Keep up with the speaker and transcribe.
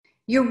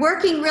You're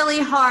working really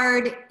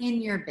hard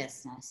in your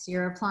business.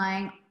 You're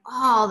applying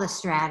all the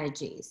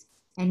strategies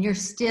and you're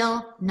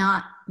still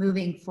not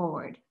moving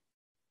forward.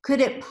 Could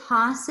it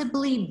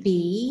possibly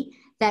be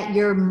that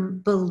your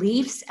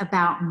beliefs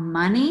about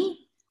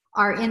money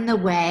are in the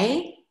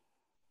way?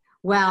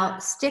 Well,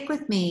 stick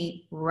with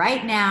me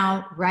right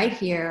now, right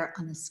here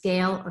on the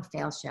Scale or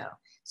Fail Show,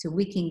 so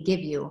we can give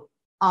you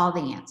all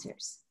the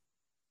answers.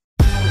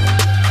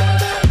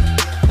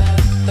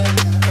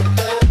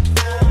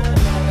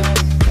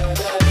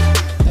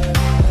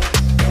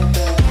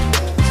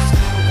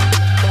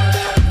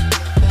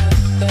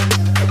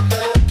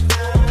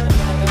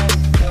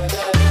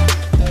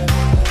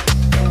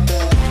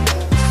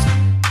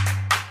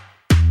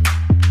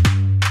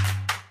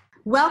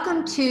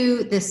 Welcome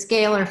to the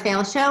Scale or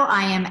Fail Show.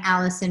 I am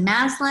Allison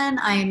Maslin.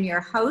 I am your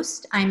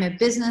host. I'm a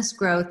business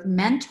growth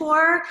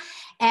mentor.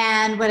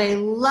 And what I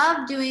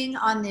love doing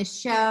on this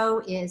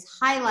show is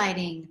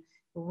highlighting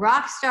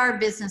rock star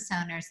business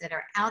owners that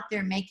are out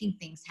there making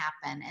things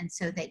happen. And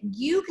so that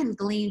you can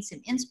glean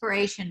some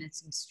inspiration and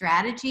some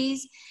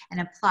strategies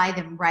and apply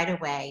them right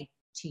away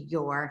to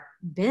your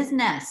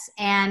business.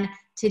 And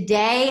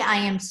today I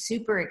am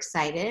super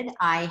excited.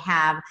 I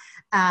have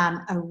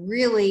a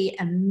really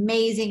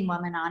amazing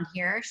woman on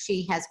here.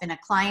 She has been a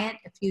client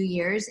a few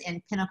years in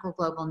Pinnacle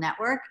Global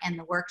Network, and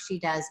the work she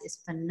does is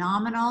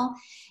phenomenal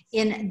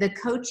in the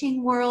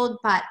coaching world.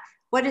 But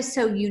what is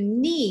so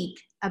unique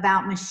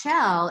about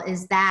Michelle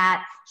is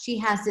that she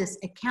has this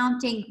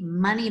accounting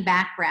money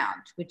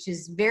background, which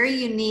is very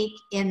unique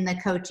in the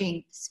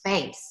coaching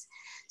space.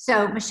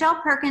 So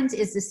Michelle Perkins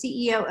is the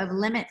CEO of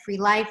Limit Free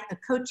Life, a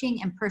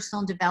coaching and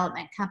personal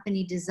development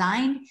company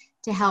designed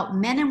to help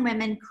men and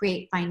women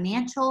create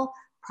financial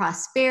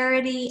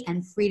prosperity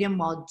and freedom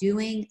while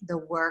doing the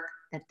work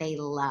that they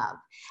love.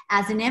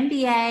 As an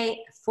MBA,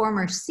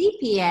 former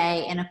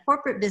CPA, and a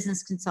corporate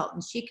business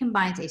consultant, she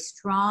combines a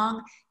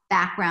strong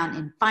background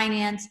in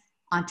finance,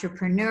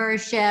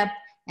 entrepreneurship,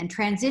 and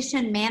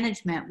transition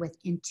management with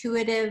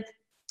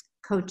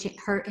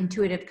her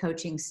intuitive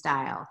coaching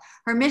style.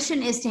 Her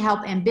mission is to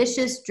help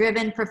ambitious,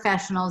 driven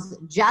professionals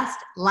just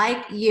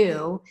like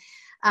you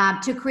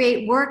to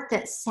create work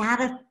that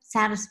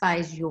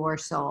satisfies your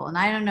soul. And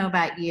I don't know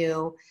about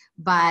you,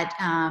 but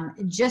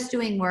just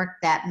doing work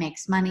that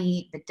makes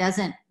money, that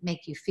doesn't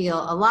make you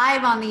feel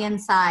alive on the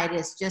inside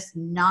is just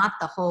not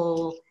the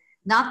whole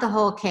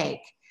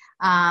cake.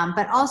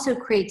 But also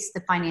creates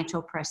the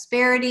financial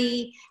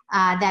prosperity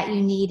that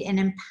you need and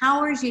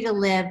empowers you to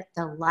live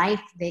the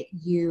life that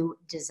you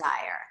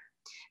desire.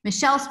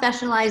 Michelle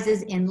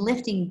specializes in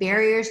lifting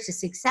barriers to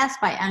success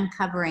by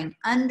uncovering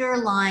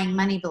underlying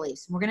money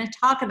beliefs. We're going to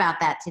talk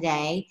about that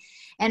today,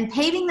 and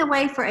paving the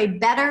way for a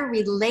better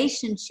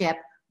relationship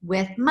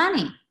with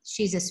money.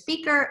 She's a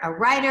speaker, a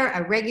writer,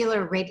 a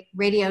regular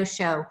radio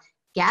show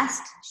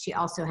guest. She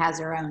also has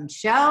her own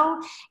show,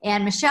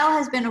 and Michelle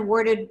has been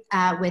awarded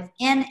with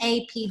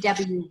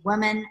NAPW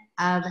Woman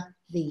of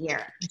the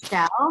Year.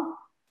 Michelle,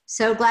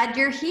 so glad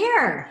you're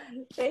here.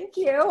 Thank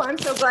you. I'm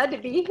so glad to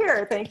be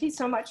here. Thank you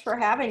so much for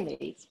having me.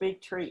 It's a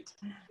big treat.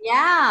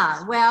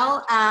 Yeah,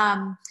 well,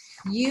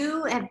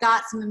 you have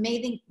got some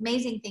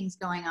amazing things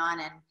going on,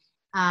 and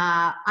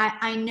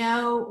I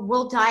know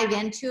we'll dive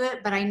into it,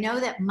 but I know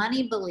that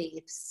money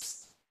beliefs,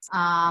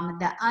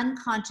 the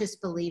unconscious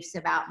beliefs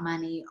about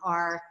money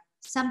are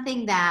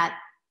something that,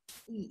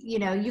 you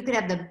know, you could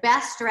have the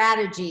best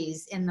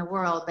strategies in the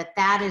world, but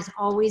that is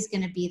always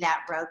going to be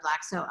that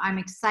roadblock. So I'm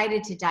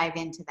excited to dive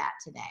into that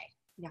today.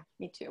 Yeah,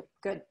 me too.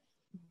 Good.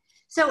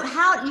 So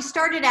how you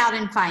started out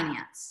in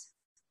finance,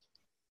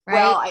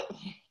 right?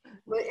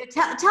 Well,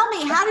 tell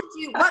me,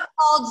 what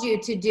called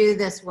you to do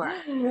this work?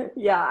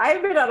 Yeah,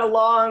 I've been on a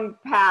long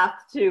path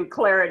to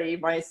clarity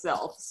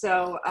myself.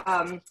 So,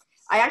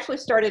 I actually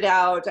started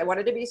out, I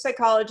wanted to be a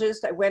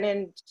psychologist. I went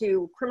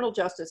into criminal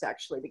justice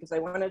actually, because I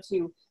wanted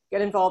to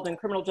get involved in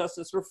criminal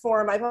justice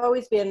reform. I've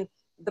always been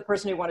the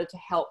person who wanted to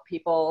help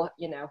people,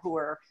 you know, who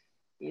are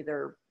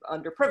either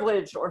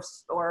underprivileged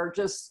or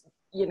just,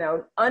 you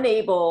know,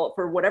 unable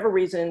for whatever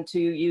reason to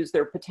use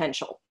their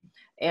potential.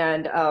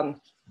 And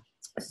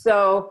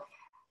so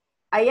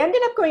I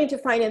ended up going into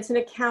finance and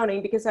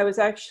accounting because I was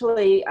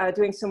actually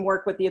doing some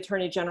work with the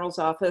Attorney General's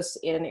office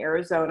in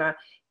Arizona,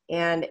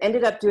 and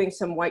ended up doing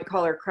some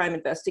white-collar crime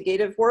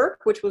investigative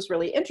work, which was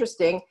really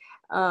interesting.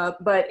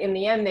 But in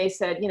the end, they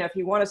said, you know, if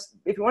you want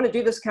to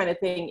do this kind of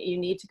thing, you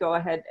need to go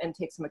ahead and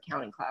take some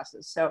accounting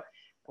classes. So I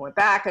went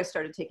back, I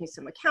started taking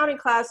some accounting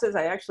classes.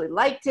 I actually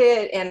liked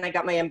it, and I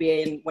got my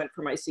MBA and went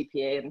for my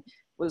CPA, and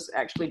was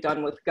actually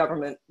done with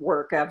government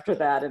work after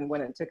that and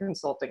went into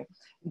consulting.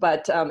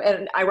 But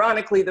and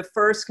ironically, the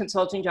first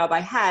consulting job I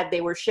had,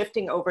 they were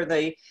shifting over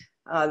the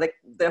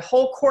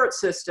whole court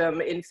system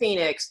in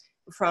Phoenix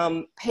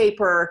from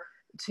paper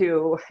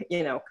to,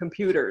 you know,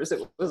 computers.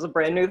 It was a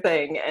brand new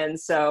thing. And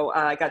so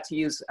I got to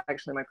use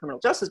actually my criminal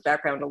justice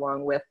background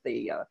along with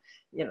the,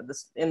 you know,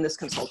 this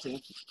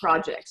consulting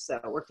project. So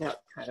it worked out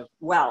kind of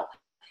well.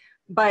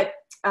 But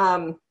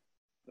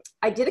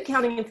I did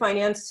accounting and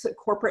finance,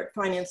 corporate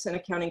finance and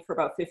accounting for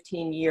about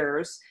 15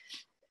 years.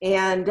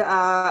 And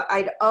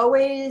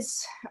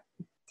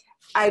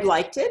I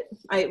liked it.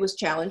 It was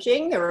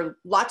challenging. There were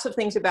lots of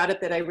things about it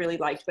that I really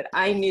liked, but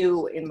I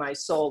knew in my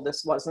soul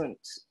this wasn't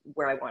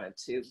where I wanted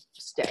to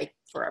stay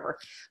forever.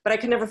 But I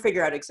could never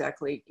figure out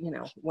exactly,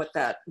 what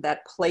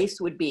that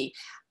place would be.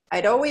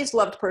 I'd always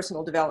loved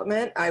personal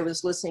development. I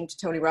was listening to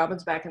Tony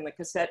Robbins back in the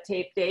cassette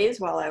tape days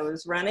while I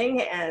was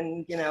running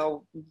and,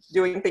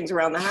 doing things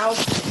around the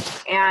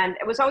house. And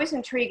it was always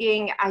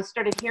intriguing. I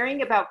started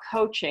hearing about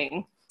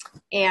coaching,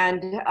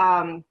 and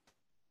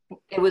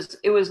it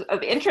was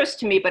of interest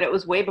to me, but it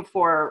was way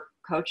before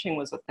coaching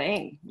was a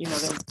thing.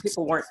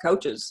 People weren't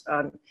coaches.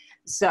 There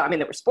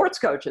were sports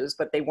coaches,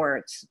 but they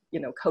weren't,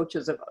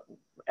 coaches of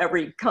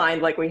every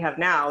kind like we have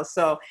now.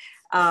 So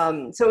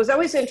it was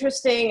always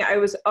interesting. I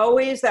was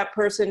always that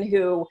person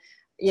who,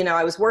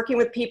 I was working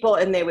with people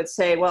and they would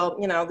say, well,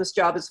 this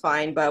job is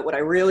fine, but what I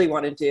really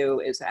want to do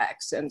is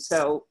X. And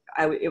so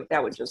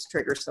that would just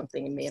trigger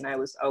something in me. And I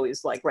was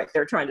always like right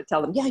there trying to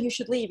tell them, yeah, you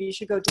should leave, you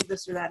should go do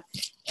this or that,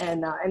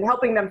 and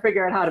helping them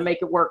figure out how to make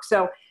it work.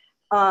 So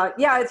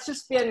it's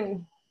just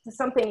been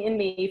something in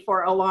me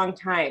for a long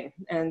time.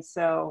 And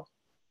so,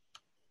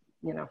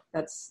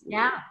 that's,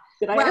 yeah.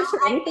 Did I answer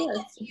anything? I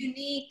think it's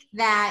unique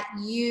that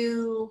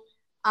you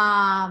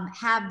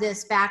have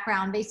this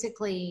background,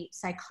 basically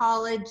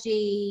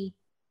psychology,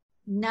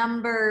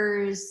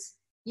 numbers,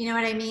 you know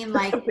what I mean?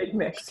 Like a big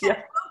mix,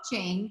 yeah.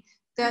 Coaching,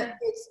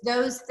 it's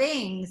those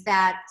things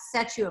that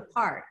set you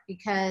apart,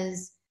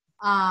 because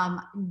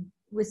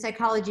with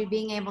psychology,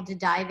 being able to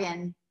dive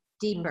in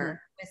deeper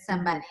with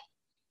somebody.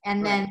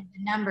 And then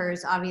the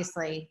numbers,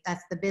 obviously,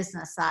 that's the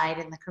business side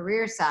and the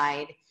career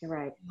side.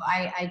 Right.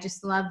 I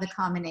just love the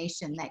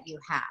combination that you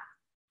have.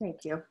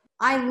 Thank you.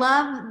 I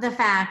love the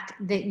fact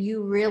that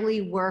you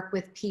really work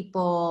with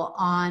people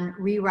on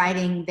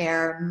rewriting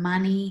their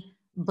money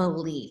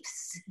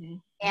beliefs.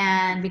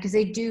 And because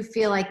I do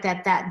feel like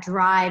that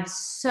drives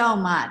so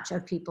much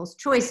of people's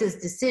choices,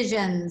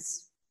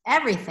 decisions,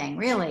 everything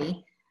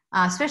really,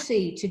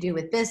 especially to do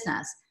with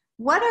business.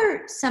 What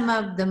are some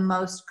of the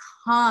most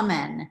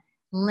common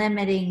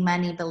limiting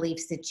money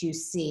beliefs that you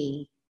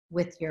see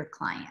with your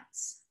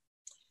clients?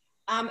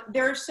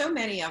 There are so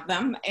many of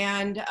them.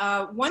 And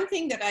one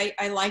thing that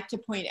I like to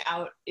point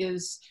out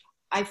is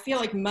I feel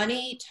like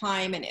money,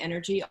 time, and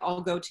energy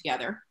all go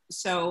together.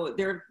 So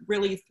there are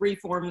really three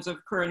forms of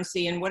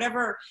currency, and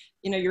whatever,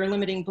 your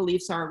limiting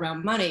beliefs are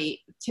around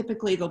money,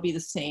 typically they'll be the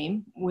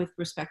same with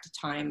respect to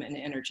time and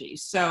energy.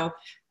 So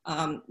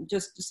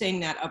just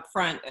saying that up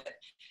front,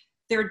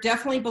 there are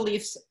definitely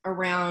beliefs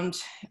around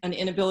an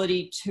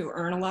inability to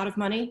earn a lot of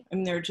money. I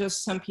mean, there are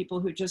just some people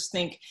who just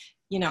think,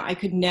 I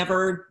could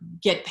never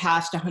get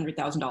past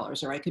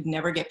 $100,000, or I could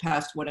never get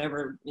past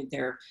whatever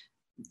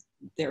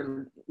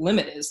their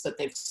limit is that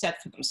they've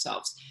set for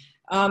themselves.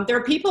 There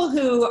are people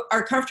who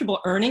are comfortable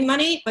earning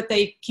money, but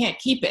they can't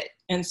keep it.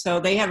 And so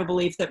they have a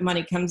belief that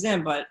money comes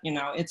in, but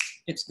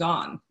it's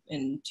gone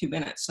in 2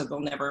 minutes. So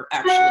they'll never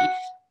actually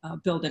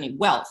build any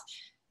wealth.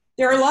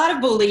 There are a lot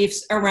of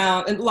beliefs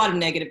around, a lot of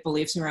negative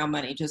beliefs around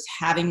money. Just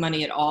having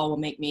money at all will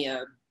make me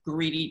a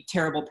greedy,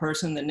 terrible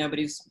person that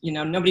nobody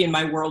in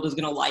my world is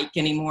going to like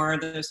anymore.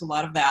 There's a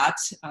lot of that.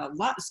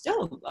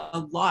 Still a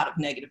lot of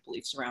negative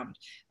beliefs around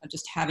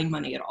just having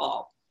money at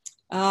all.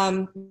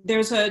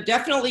 There's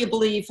definitely a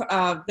belief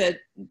that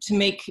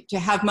to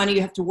have money,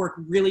 you have to work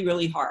really,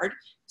 really hard.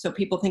 So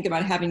people think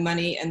about having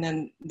money and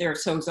then they're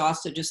so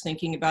exhausted just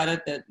thinking about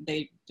it that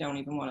they don't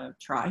even want to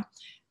try.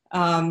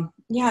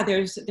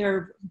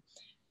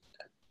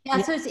 Yeah,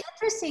 so it's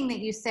interesting that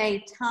you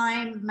say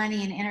time,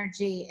 money, and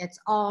energy, it's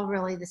all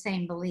really the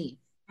same belief.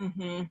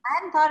 Mm-hmm. I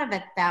hadn't thought of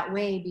it that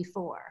way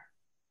before,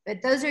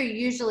 but those are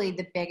usually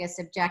the biggest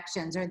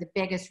objections or the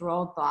biggest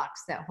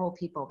roadblocks that hold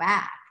people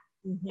back.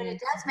 Mm-hmm. But it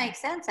does make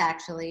sense,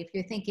 actually, if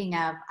you're thinking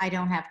of, I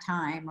don't have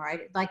time, or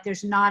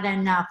there's not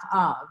enough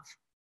of.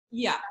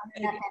 Yeah.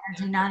 Not enough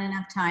energy, not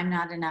enough time,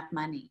 not enough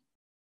money.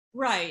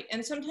 Right.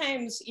 And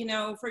sometimes,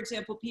 for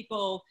example,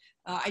 people,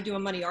 I do a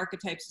money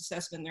archetypes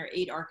assessment. There are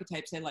 8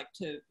 archetypes I like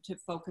to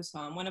focus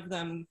on. One of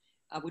them,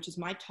 which is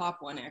my top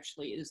one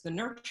actually, is the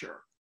nurturer.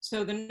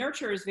 So the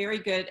nurturer is very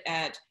good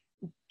at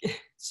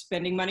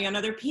spending money on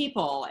other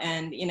people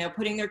and,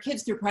 putting their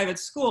kids through private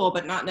school,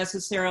 but not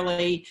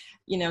necessarily,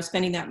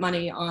 spending that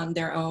money on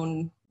their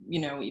own,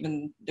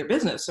 even their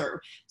business.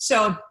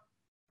 The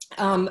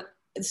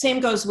same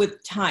goes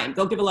with time.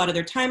 They'll give a lot of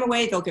their time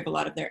away. They'll give a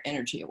lot of their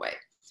energy away.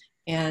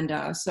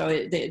 And so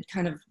it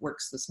kind of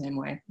works the same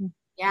way.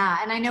 Yeah,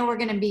 and I know you're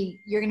going to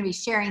be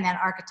sharing that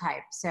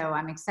archetype, so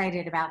I'm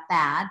excited about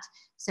that.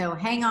 So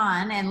hang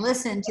on and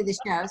listen to the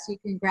show so you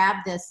can grab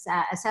this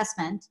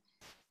assessment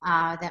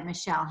that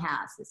Michelle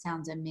has. It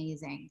sounds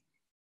amazing.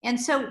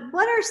 And so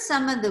what are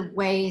some of the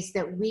ways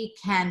that we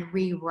can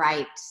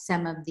rewrite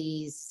some of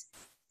these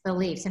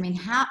beliefs? I mean,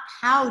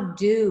 how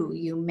do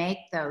you make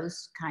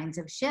those kinds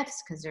of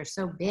shifts? Because they're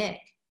so big.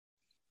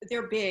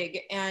 They're big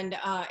and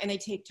they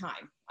take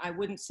time. I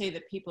wouldn't say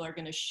that people are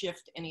going to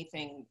shift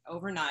anything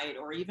overnight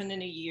or even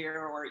in a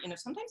year, or,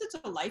 sometimes it's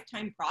a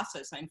lifetime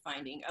process, I'm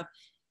finding, of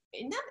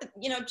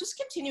just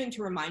continuing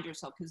to remind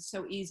yourself, because it's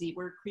so easy.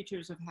 We're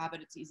creatures of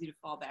habit. It's easy to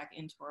fall back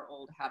into our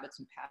old habits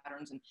and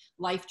patterns, and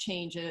life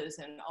changes,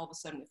 and all of a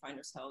sudden we find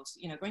ourselves,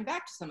 going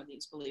back to some of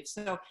these beliefs.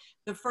 So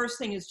the first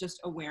thing is just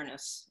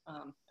awareness.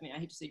 I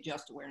hate to say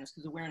just awareness,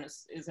 because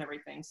awareness is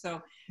everything.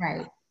 So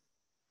Right.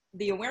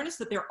 The awareness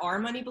that there are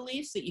money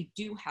beliefs, that you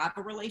do have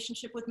a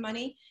relationship with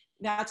money.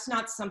 That's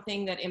not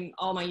something that in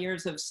all my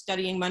years of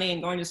studying money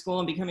and going to school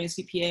and becoming a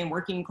CPA and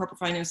working in corporate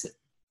finance,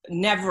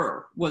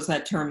 never was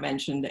that term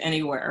mentioned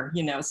anywhere,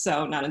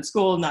 so not in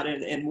school, not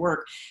in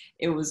work.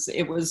 It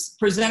was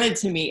presented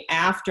to me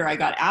after I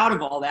got out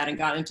of all that and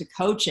got into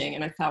coaching.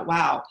 And I thought,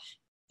 wow,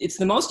 it's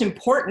the most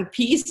important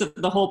piece of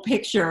the whole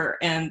picture.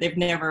 And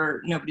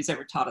nobody's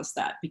ever taught us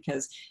that,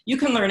 because you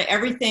can learn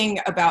everything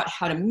about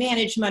how to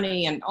manage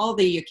money and all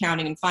the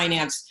accounting and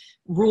finance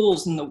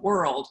rules in the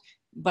world.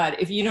 But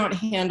if you don't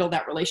handle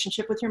that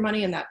relationship with your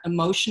money and that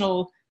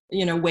emotional,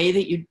 way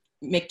that you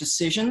make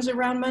decisions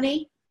around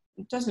money,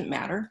 it doesn't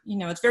matter.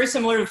 It's very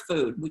similar to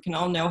food. We can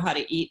all know how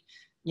to eat,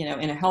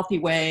 in a healthy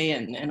way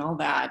and all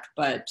that.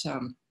 But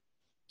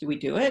do we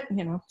do it?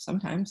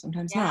 Sometimes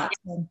Yeah.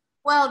 not.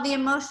 Well, the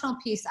emotional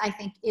piece, I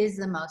think, is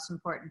the most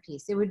important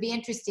piece. It would be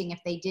interesting if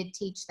they did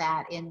teach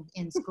that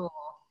in school.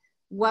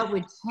 What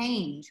would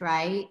change,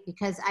 right?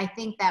 Because I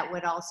think that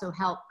would also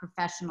help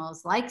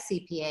professionals like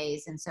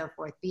CPAs and so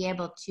forth be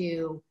able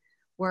to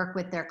work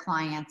with their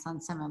clients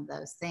on some of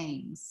those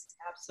things.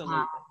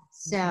 Absolutely.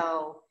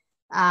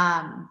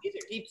 These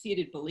are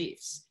deep-seated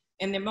beliefs,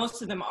 and then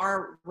most of them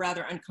are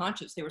rather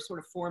unconscious. They were sort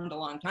of formed a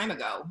long time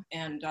ago,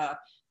 and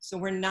so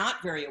we're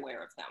not very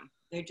aware of them.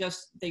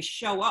 They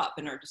show up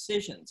in our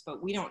decisions,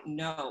 but we don't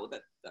know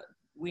that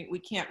we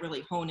can't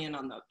really hone in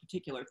on the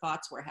particular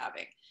thoughts we're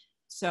having.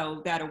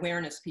 So that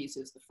awareness piece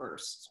is the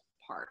first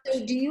part. So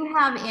can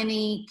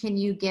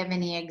you give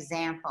any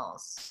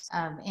examples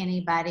of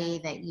anybody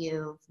that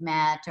you've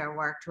met or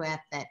worked with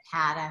that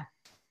had a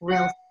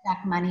real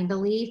stuck money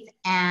belief,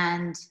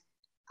 and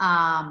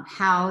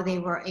how they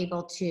were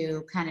able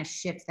to kind of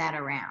shift that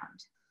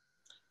around?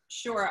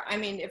 Sure.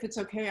 If it's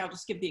okay, I'll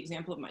just give the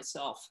example of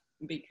myself,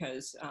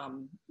 because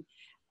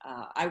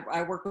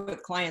I work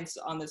with clients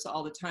on this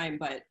all the time,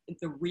 but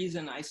the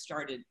reason I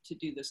started to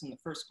do this in the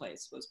first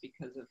place was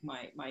because of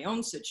my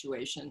own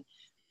situation,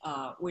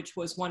 which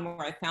was one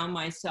where I found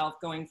myself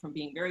going from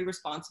being very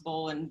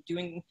responsible and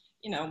doing,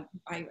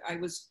 I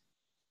was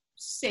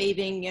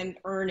saving and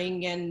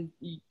earning and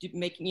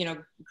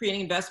making,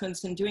 creating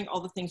investments and doing all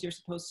the things you're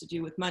supposed to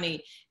do with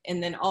money.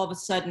 And then all of a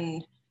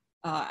sudden,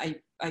 I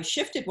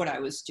shifted what I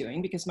was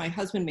doing, because my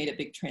husband made a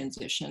big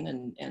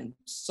transition and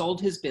sold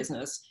his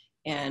business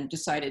and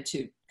decided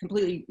to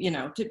completely,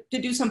 to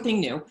do something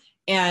new.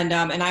 And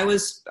I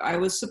was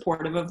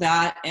supportive of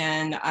that.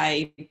 And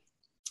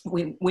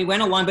we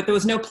went along, but there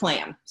was no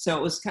plan. So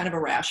it was kind of a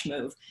rash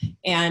move.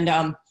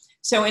 And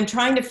so in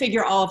trying to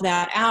figure all of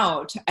that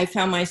out, I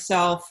found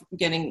myself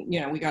getting,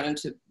 we got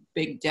into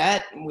big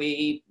debt, and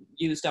we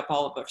used up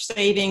all of our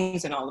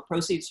savings and all the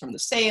proceeds from the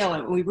sale.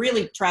 And we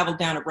really traveled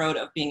down a road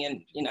of being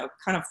in,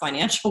 kind of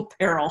financial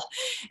peril.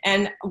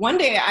 And one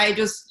day I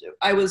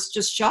was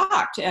just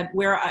shocked at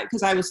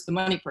because I was the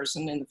money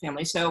person in the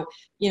family. So,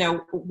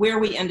 where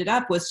we ended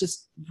up was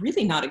just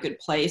really not a good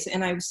place.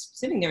 And I was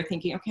sitting there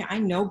thinking, okay, I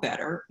know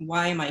better.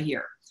 Why am I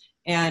here?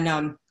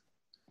 And,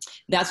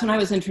 that's when I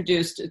was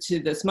introduced to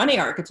this money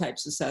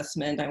archetypes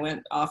assessment. I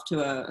went off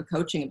to a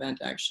coaching event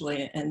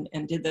actually and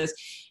did this.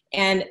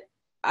 And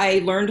I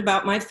learned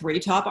about my 3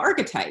 top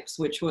archetypes,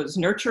 which was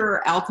nurturer,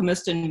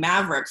 alchemist, and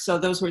maverick. So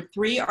those were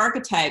 3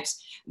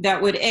 archetypes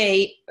that would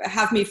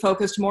have me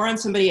focused more on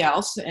somebody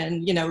else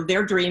and,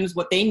 their dreams,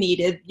 what they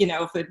needed,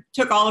 if it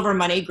took all of our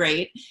money,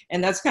 great.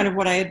 And that's kind of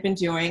what I had been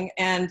doing.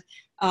 And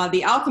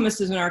the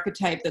alchemist is an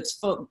archetype that's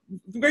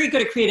very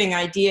good at creating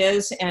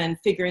ideas and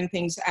figuring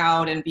things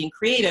out and being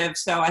creative.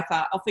 So I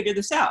thought, I'll figure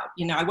this out.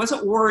 I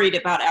wasn't worried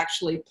about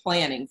actually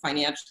planning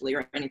financially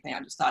or anything. I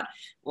just thought,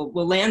 well,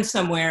 we'll land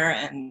somewhere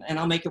and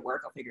I'll make it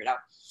work. I'll figure it out.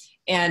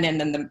 And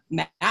then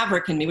the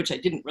maverick in me, which I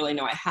didn't really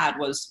know I had,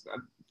 was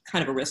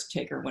kind of a risk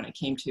taker when it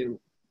came to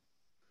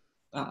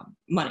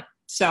money.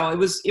 So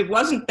it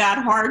wasn't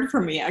that hard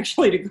for me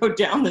actually to go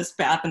down this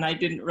path, and I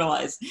didn't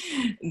realize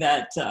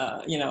that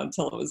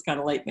until it was kind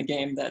of late in the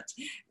game, that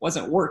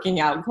wasn't working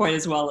out quite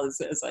as well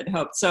as I'd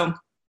hoped. So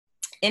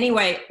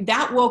anyway,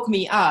 that woke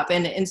me up,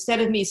 and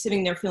instead of me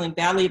sitting there feeling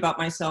badly about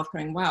myself,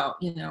 going, "Wow,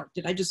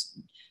 did I just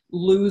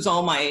lose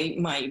all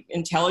my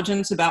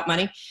intelligence about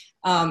money?"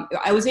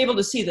 I was able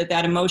to see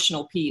that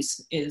emotional piece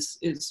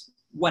is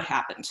what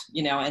happened,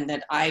 and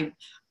that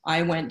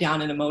I went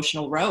down an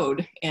emotional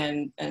road,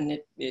 and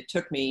it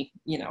took me,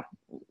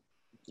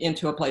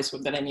 into a place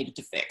that I needed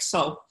to fix.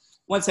 So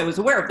once I was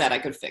aware of that, I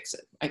could fix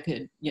it. I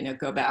could,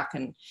 go back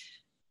and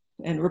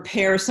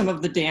repair some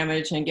of the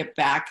damage and get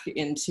back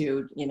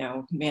into,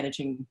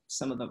 managing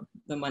some of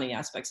the money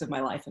aspects of my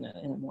life in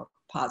a more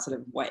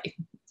positive way.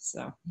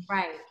 So.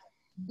 Right.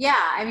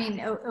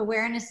 Yeah.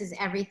 Awareness is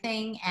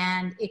everything,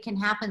 and it can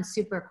happen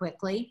super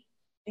quickly.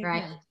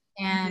 Right.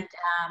 And,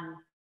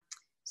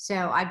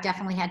 So I've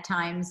definitely had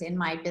times in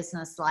my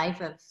business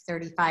life of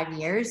 35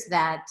 years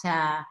that,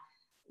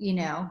 you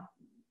know,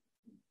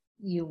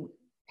 you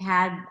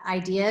had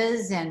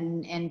ideas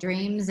and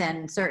dreams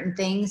and certain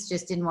things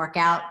just didn't work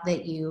out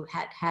that you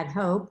had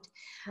hoped.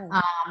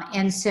 Right.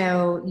 And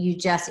so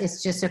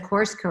it's just a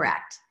course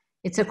correct.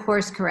 It's a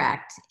course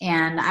correct.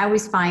 And I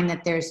always find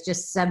that there's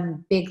just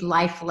some big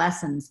life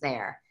lessons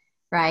there,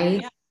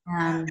 right? Yeah.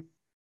 Um,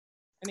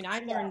 I mean, I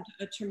learned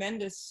a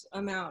tremendous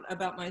amount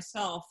about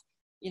myself,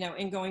 you know,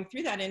 in going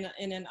through that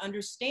in an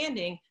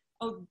understanding,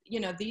 oh, you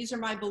know, these are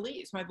my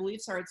beliefs. My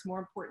beliefs are it's more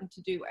important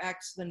to do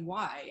X than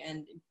Y.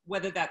 And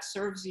whether that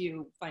serves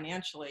you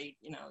financially,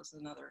 you know, is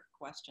another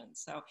question.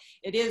 So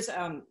it is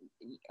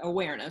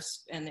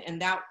awareness,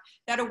 and that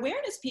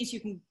awareness piece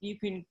you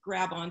can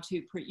grab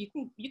onto. You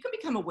can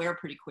become aware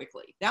pretty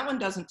quickly. That one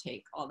doesn't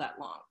take all that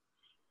long.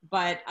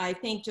 But I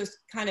think just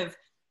kind of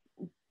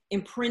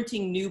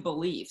imprinting new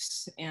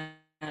beliefs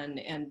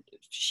and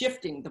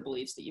shifting the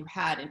beliefs that you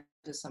had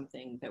into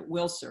something that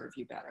will serve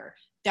you better,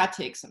 that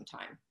takes some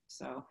time.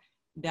 So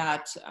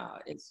that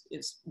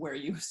is where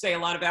you say a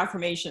lot of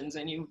affirmations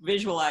and you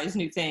visualize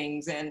new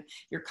things, and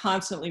you're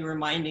constantly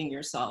reminding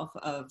yourself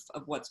of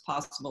what's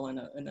possible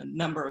in a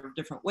number of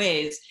different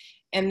ways.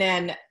 And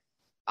then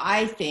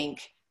I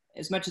think,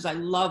 as much as I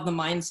love the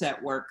mindset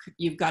work,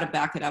 you've got to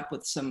back it up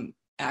with some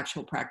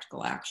actual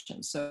practical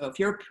action. So if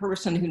you're a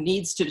person who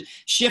needs to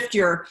shift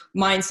your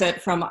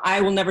mindset from I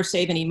will never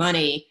save any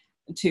money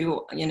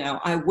to, you know,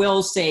 I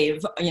will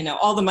save, you know,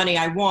 all the money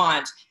I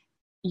want,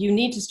 you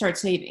need to start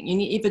saving. You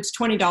need, if it's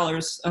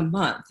 $20 a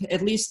month,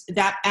 at least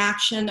that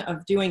action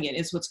of doing it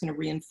is what's going to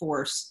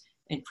reinforce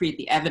and create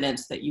the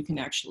evidence that you can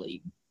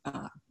actually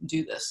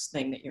do this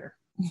thing that you're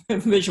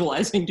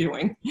visualizing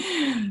doing.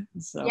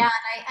 So. Yeah,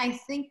 and I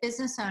think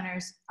business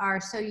owners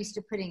are so used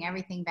to putting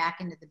everything back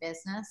into the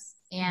business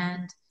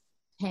and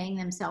paying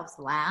themselves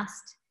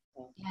last.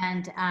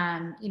 And,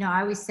 you know,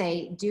 I always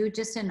say, do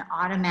just an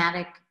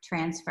automatic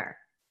transfer.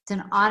 It's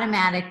an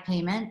automatic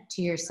payment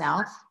to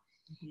yourself.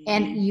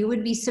 And you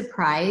would be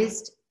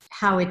surprised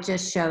how it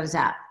just shows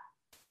up.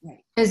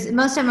 Because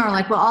most of them are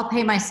like, well, I'll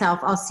pay myself.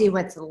 I'll see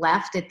what's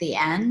left at the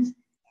end.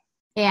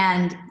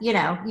 And, you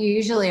know, you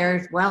usually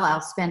are, well,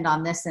 I'll spend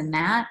on this and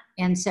that.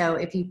 And so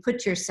if you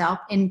put yourself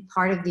in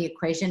part of the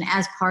equation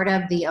as part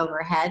of the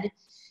overhead,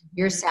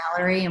 your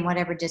salary and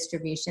whatever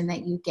distribution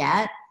that you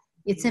get,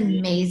 it's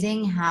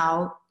amazing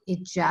how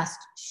it just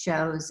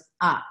shows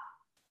up,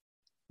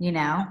 you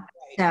know?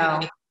 So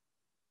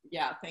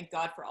yeah, thank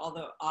God for all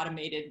the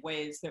automated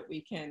ways that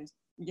we can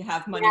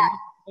have money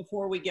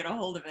before we get a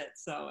hold of it.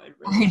 So it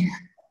really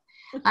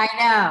I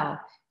know.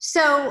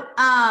 So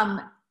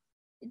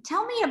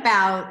tell me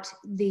about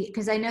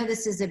because I know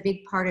this is a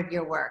big part of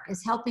your work,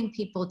 is helping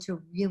people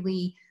to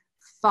really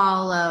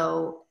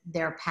follow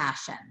their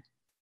passion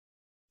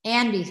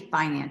and be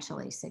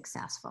financially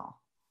successful.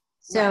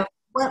 So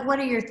what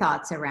are your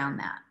thoughts around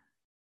that?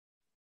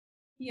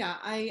 Yeah,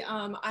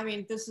 I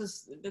mean, this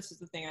is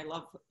the thing I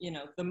love, you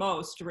know, the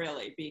most,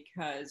 really,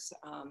 because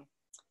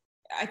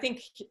I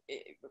think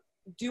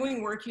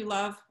doing work you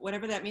love,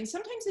 whatever that means,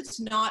 sometimes it's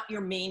not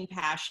your main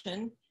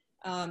passion.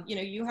 You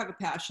know, you have a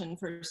passion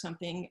for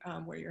something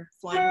where you're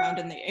flying around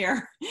in the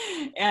air,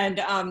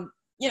 and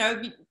you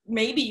know,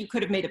 maybe you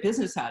could have made a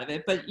business out of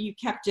it, but you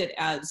kept it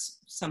as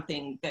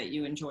something that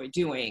you enjoy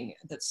doing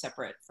that's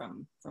separate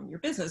from your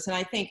business. And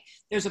I think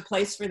there's a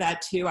place for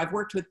that too. I've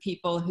worked with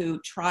people who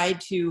tried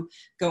to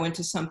go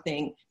into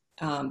something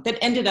that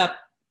ended up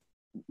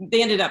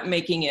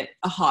making it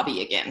a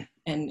hobby again.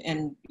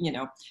 And you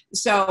know,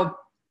 so,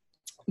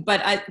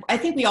 but I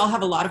think we all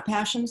have a lot of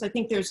passions. I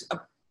think there's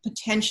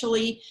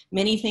potentially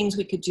many things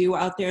we could do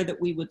out there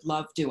that we would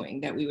love doing,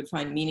 that we would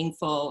find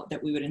meaningful,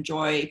 that we would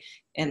enjoy,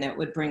 and that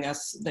would bring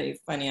us the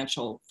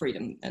financial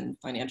freedom and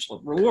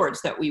financial rewards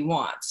that we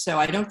want. So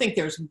I don't think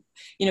there's,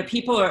 you know,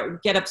 people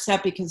get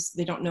upset because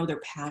they don't know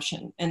their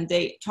passion, and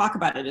they talk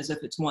about it as if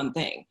it's one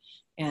thing.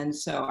 And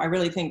so I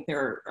really think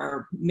there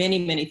are many,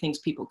 many things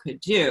people could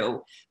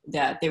do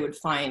that they would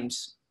find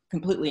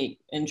completely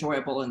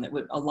enjoyable and that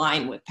would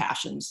align with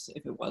passions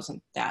if it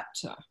wasn't that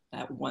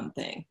one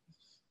thing.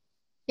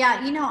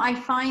 Yeah, you know, I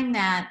find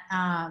that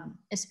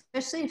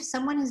especially if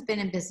someone has been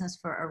in business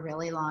for a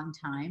really long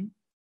time,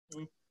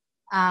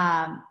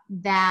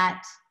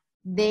 that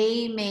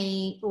they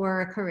may,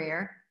 or a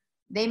career,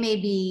 they may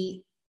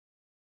be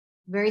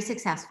very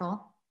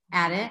successful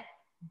at it.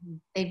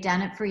 They've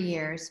done it for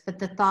years, but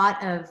the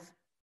thought of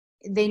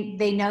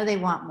they know they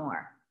want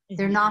more.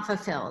 They're not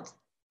fulfilled.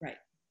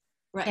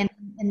 Right.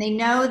 And they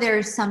know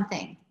there's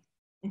something,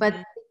 but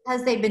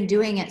because they've been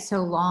doing it so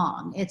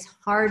long, it's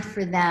hard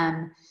for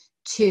them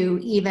to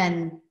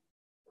even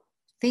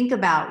think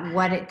about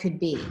what it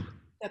could be.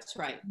 That's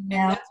right.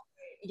 Yeah. And that's,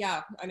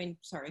 yeah, I mean,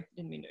 sorry,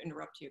 didn't mean to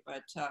interrupt you,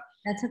 but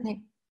that's okay.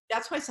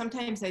 That's why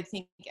sometimes I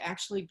think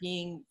actually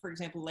being, for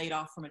example, laid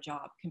off from a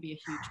job can be a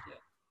huge deal,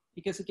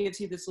 because it gives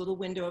you this little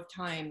window of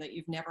time that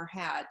you've never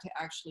had to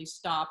actually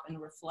stop and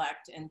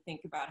reflect and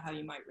think about how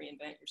you might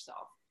reinvent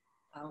yourself.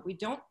 We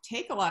don't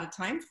take a lot of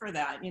time for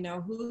that. You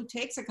know, who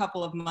takes a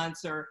couple of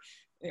months or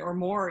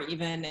more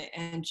even,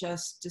 and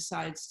just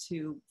decides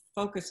to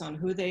focus on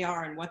who they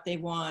are and what they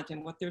want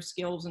and what their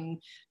skills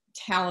and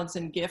talents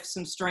and gifts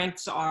and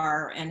strengths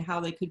are and how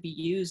they could be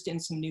used in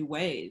some new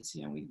ways.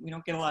 You know, we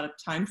don't get a lot of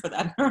time for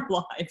that in our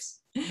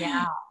lives.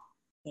 Yeah.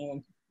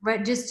 So,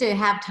 But just to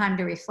have time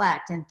to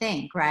reflect and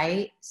think,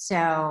 right?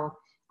 So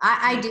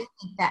I do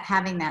think that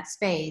having that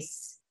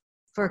space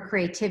for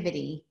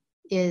creativity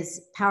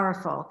is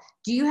powerful.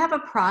 Do you have a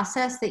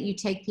process that you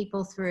take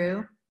people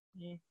through?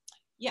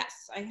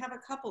 yes, I have a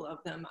couple of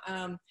them.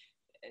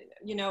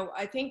 You know,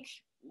 I think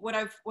what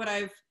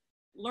I've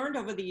learned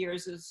over the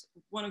years is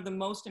one of the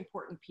most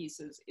important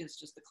pieces is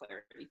just the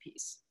clarity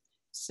piece.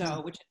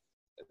 So, which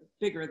is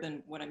bigger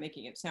than what I'm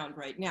making it sound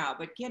right now,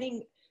 but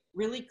getting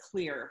really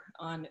clear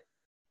on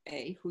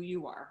who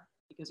you are,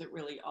 because it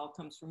really all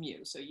comes from you.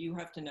 So you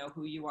have to know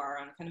who you are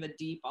on kind of a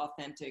deep,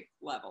 authentic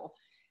level.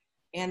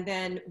 And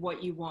then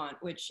what you want,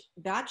 which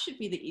that should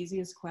be the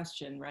easiest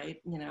question,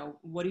 right? You know,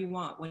 what do you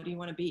want? What do you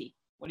want to be?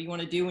 What do you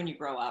want to do when you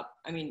grow up?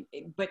 I mean,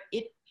 but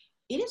it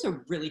is a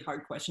really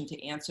hard question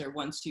to answer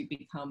once you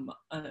become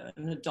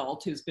an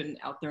adult who's been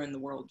out there in the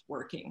world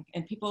working.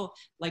 And people,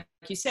 like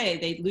you say,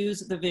 they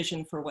lose the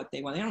vision for what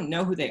they want. They don't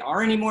know who they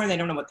are anymore. They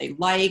don't know what they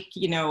like.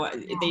 You know,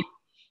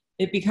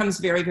 it becomes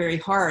very, very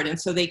hard. And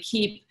so they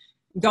keep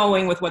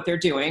going with what they're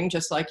doing,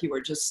 just like you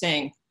were just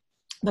saying.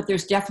 But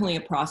there's definitely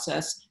a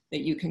process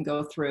that you can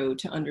go through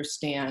to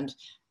understand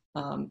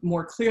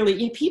more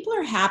clearly. People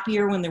are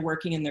happier when they're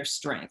working in their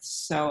strengths.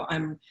 So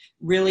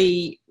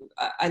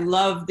I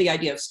love the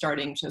idea of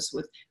starting just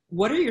with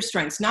what are your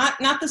strengths, not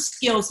the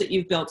skills that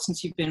you've built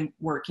since you've been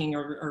working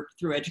or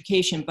through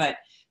education, but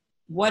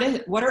what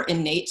are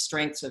innate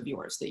strengths of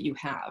yours that you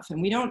have?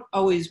 And we don't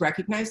always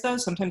recognize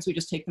those. Sometimes we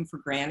just take them for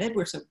granted.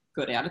 We're so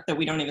good at it that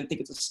we don't even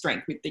think it's a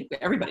strength. We think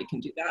that everybody can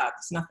do that.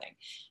 It's nothing.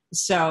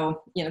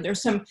 So, you know,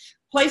 there's some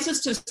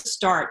places to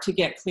start to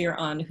get clear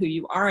on who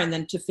you are and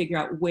then to figure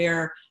out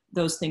where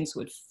those things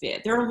would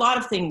fit. There are a lot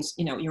of things,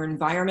 you know, your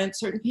environment.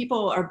 Certain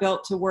people are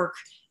built to work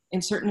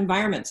in certain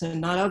environments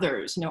and not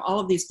others. You know, all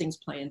of these things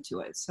play into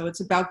it. So it's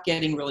about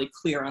getting really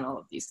clear on all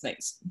of these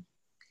things.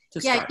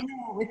 Yeah, you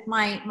know, with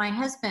my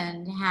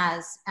husband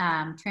has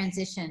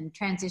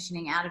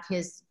transitioning out of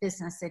his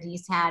business that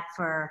he's had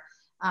for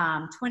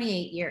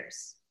 28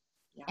 years.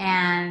 Yeah.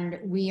 And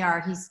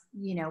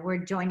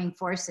we're joining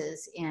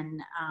forces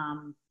in,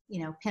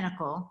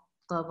 Pinnacle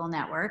Global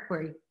Network,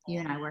 where you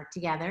and I work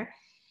together.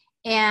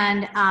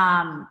 And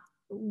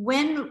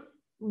when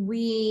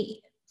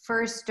we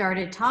first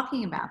started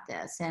talking about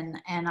this, and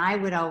I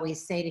would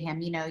always say to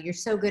him, you know, you're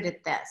so good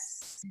at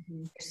this.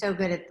 Mm-hmm. You're so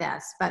good at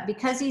this. But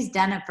because he's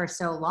done it for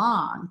so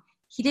long,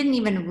 he didn't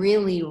even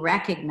really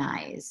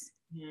recognize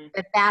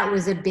that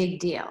was a big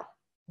deal.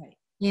 Right.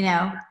 You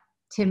know,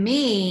 to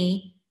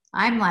me,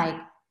 I'm like,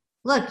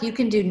 look, you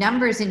can do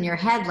numbers in your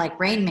head like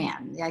Rain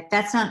Man. Like,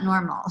 that's not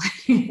normal.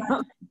 You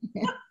know?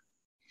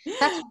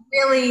 That's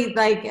really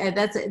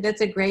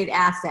that's a great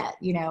asset,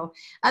 you know,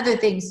 other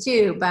things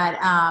too. But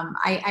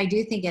I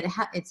do think it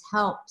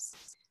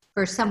helps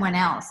for someone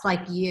else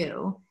like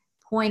you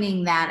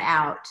pointing that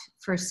out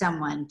for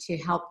someone to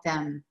help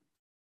them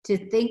to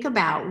think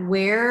about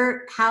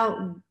where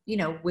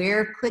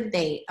could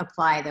they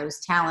apply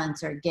those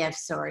talents or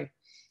gifts or,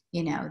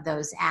 you know,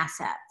 those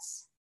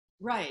assets.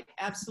 Right.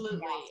 Absolutely.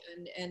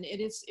 Yeah. And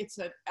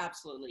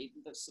absolutely,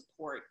 the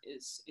support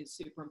is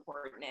super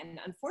important. And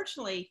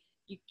unfortunately,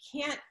 you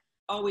can't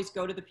always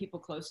go to the people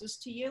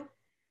closest to you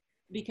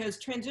because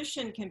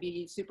transition can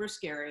be super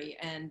scary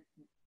and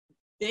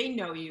they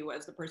know you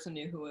as the person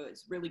who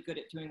is really good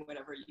at doing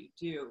whatever you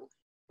do,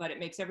 but it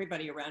makes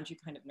everybody around you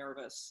kind of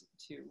nervous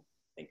to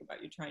think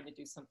about you trying to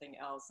do something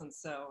else. And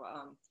so,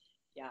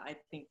 I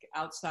think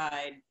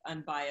outside,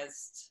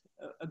 unbiased,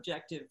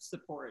 objective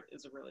support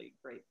is a really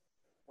great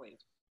way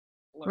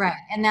to learn. Right.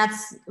 And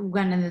that's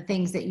one of the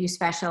things that you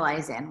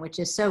specialize in, which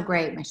is so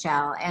great,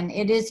 Michelle. And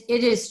it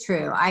is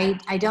true.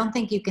 I don't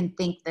think you can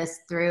think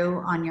this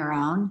through on your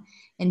own.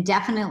 And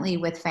definitely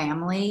with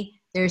family,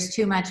 there's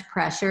too much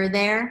pressure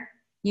there,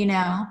 you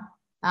know?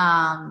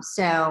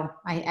 So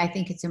I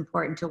think it's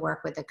important to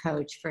work with a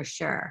coach for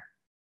sure.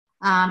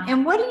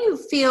 And what do you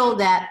feel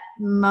that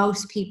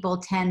most people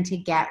tend to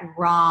get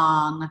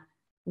wrong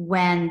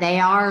when they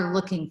are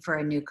looking for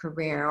a new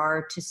career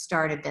or to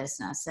start a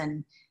business?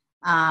 And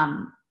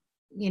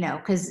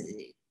because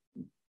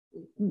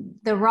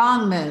the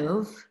wrong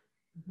move,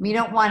 you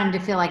don't want them to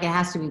feel like it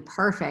has to be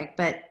perfect,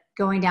 but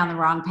going down the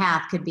wrong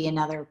path could be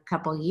another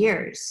couple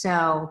years.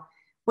 So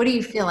what do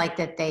you feel like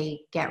that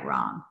they get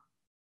wrong?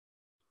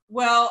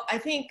 Well, I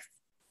think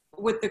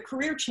with the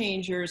career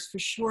changers, for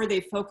sure, they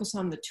focus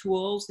on the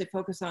tools. They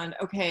focus on,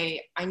 okay,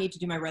 I need to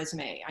do my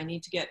resume. I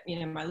need to get,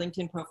 my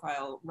LinkedIn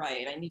profile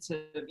right. I need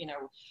to,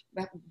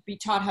 be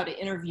taught how to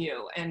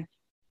interview. And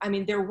I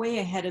mean, they're way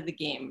ahead of the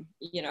game,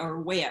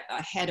 or way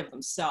ahead of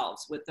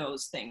themselves with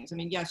those things. I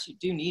mean, yes, you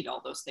do need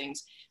all those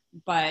things,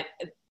 but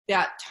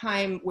that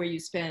time where you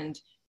spend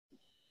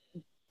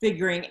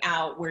figuring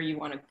out where you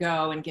want to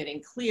go and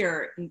getting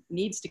clear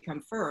needs to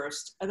come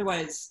first.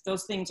 Otherwise,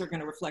 those things are going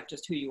to reflect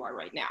just who you are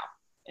right now,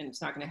 and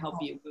it's not going to help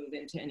you move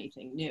into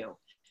anything new.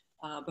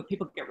 But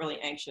people get really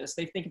anxious.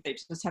 They think if they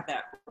just have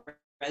that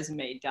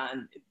resume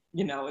done,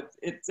 you know,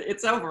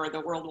 it's over.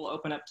 The world will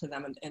open up to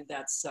them, and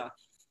that's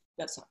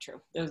not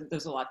true.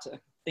 There's a lot to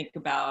think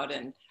about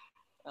and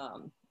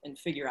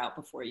figure out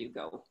before you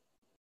go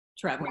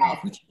traveling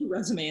off with your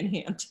resume in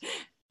hand.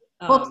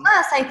 Well,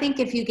 plus, I think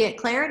if you get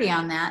clarity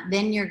on that,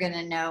 then you're going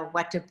to know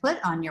what to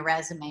put on your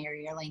resume or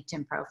your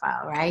LinkedIn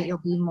profile, right? You'll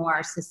be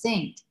more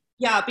succinct.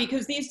 Yeah,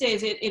 because these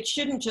days it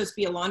shouldn't just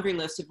be a laundry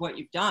list of what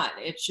you've done.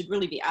 It should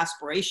really be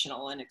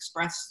aspirational and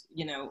express,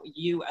 you know,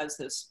 you as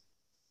this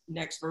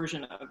next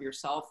version of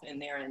yourself in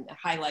there and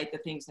highlight the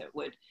things that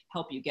would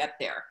help you get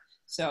there.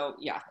 So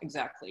yeah,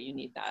 exactly. You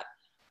need that.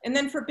 And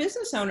then for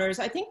business owners,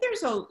 I think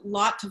there's a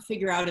lot to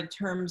figure out in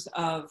terms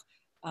of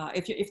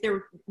if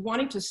they're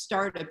wanting to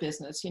start a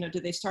business, you know, do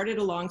they start it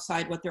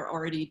alongside what they're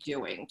already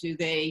doing? Do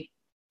they,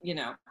 you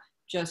know,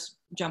 just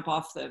jump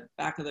off the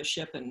back of the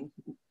ship and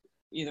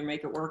either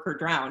make it work or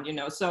drown, you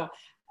know? So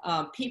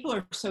people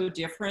are so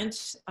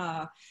different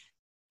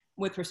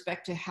with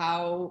respect to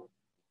how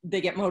they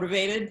get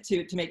motivated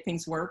to make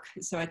things work.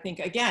 So I think,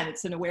 again,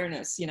 it's an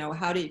awareness, you know,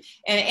 how do you,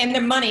 and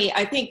the money,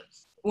 I think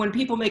when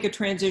people make a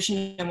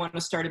transition and want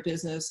to start a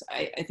business,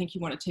 I think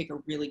you want to take a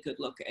really good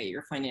look at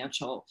your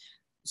financial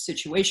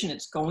situation.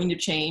 It's going to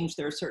change.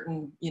 There are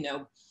certain, you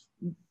know,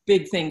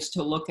 big things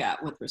to look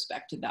at with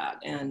respect to that.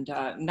 And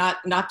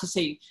not to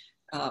say,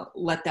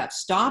 let that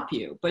stop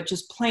you, but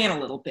just plan a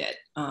little bit.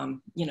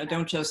 You know,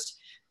 don't just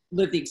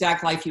live the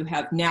exact life you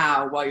have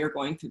now while you're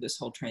going through this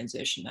whole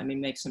transition. I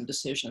mean, make some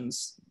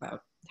decisions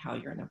about how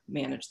you're going to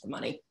manage the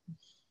money.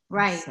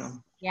 Right. So.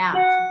 Yeah,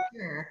 for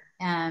sure.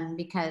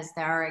 Because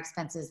there are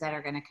expenses that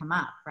are going to come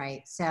up,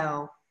 right?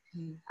 So,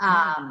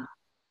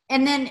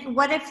 and then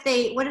what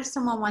if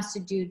someone wants to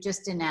do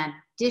just an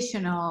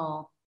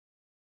additional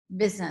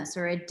business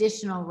or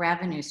additional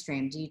revenue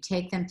stream? Do you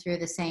take them through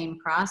the same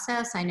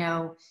process? I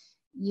know,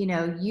 you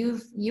know, you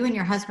and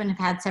your husband have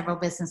had several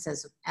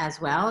businesses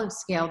as well,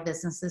 scaled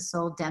businesses,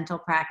 sold dental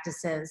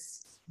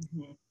practices.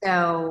 Mm-hmm.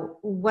 So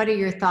what are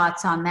your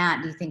thoughts on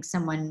that? Do you think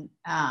someone,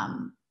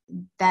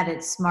 that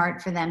it's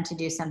smart for them to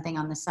do something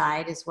on the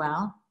side as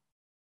well?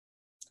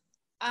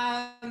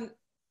 I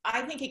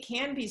think it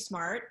can be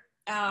smart.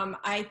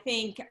 I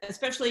think,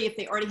 especially if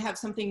they already have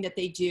something that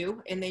they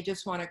do and they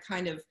just want to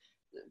kind of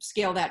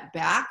scale that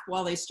back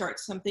while they start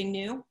something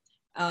new,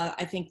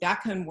 I think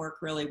that can work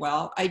really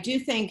well. I do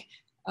think,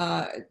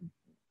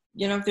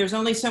 you know, there's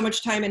only so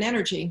much time and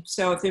energy.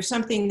 So if there's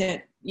something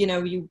that, you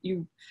know,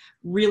 you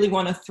really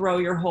want to throw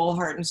your whole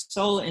heart and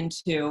soul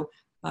into,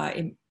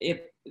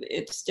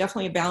 it's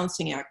definitely a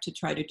balancing act to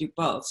try to do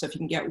both. So if you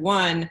can get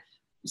one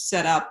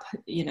set up,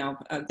 you know,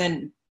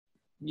 then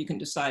you can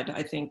decide,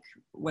 I think,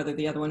 whether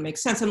the other one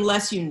makes sense,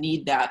 unless you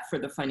need that for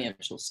the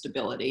financial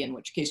stability, in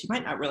which case you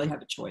might not really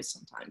have a choice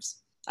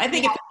sometimes. I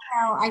think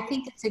I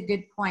think it's a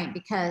good point,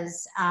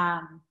 because I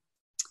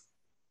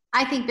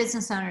think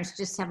business owners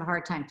just have a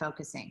hard time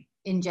focusing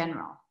in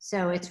general.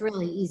 So it's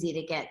really easy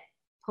to get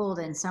pulled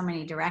in so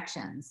many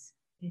directions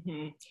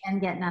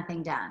and get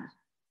nothing done.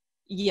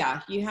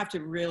 Yeah, you have to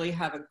really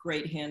have a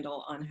great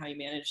handle on how you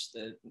manage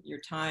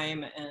your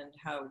time and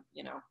how,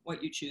 you know,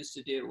 what you choose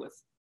to do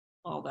with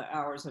all the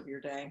hours of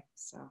your day.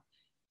 So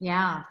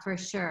yeah, for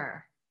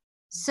sure.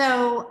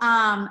 So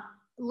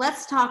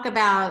let's talk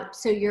about,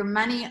 so your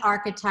money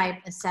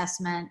archetype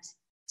assessment.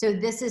 So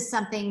this is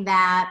something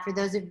that, for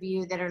those of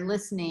you that are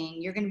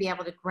listening, you're going to be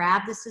able to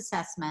grab this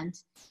assessment,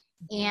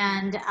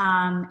 and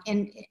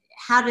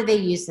how do they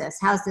use this?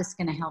 How's this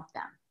going to help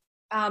them?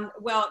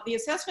 Well, the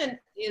assessment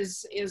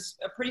is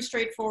a pretty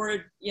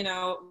straightforward, you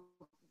know,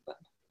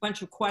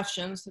 bunch of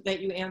questions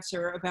that you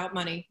answer about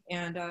money,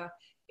 and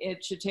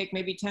it should take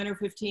maybe 10 or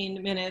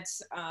 15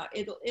 minutes.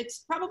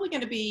 It's probably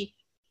going to be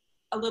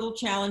a little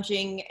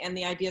challenging, and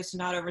the idea is to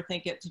not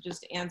overthink it, to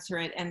just answer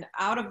it. And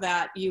out of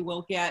that, you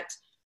will get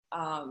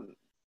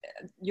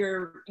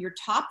your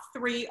top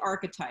 3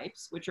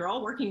 archetypes, which are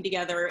all working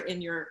together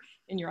in your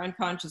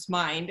unconscious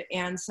mind.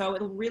 And so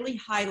it'll really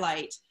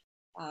highlight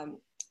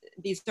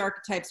these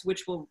archetypes,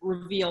 which will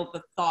reveal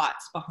the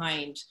thoughts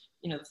behind,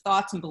 you know, the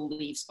thoughts and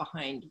beliefs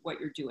behind what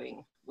you're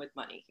doing with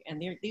money.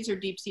 And these are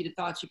deep-seated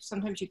thoughts.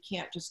 Sometimes you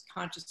can't just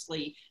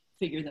consciously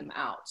figure them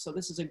out. So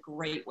this is a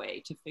great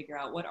way to figure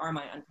out, what are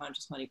my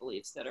unconscious money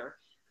beliefs that are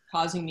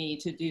causing me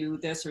to do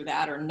this or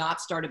that, or not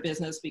start a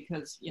business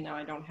because, you know,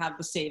 I don't have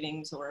the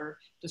savings, or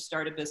to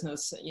start a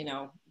business, you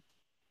know.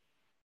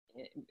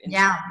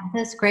 Yeah,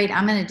 that's great.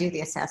 I'm going to do the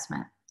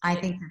assessment. I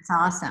think that's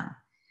awesome. I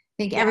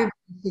think everybody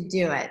should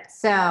do it.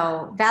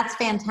 So that's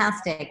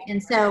fantastic.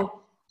 And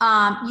so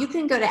you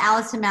can go to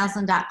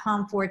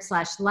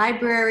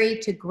AllisonMaslin.com/library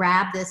to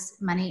grab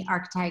this money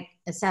archetype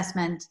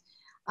assessment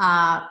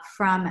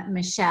from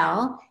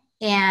Michelle.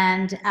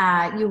 And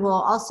you will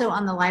also,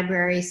 on the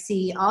library,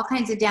 see all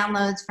kinds of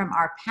downloads from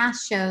our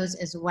past shows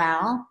as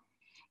well.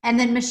 And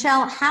then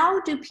Michelle,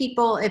 how do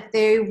people, if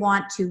they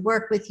want to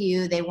work with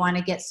you, they want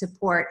to get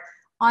support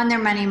on their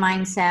money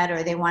mindset,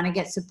 or they want to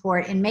get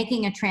support in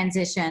making a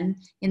transition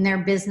in their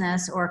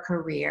business or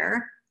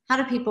career, how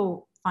do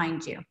people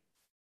find you?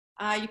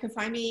 You can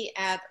find me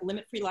at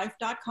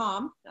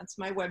limitfreelife.com. That's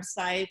my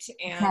website.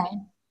 And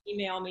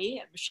email me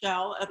at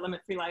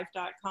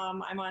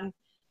michelle@limitfreelife.com. I'm on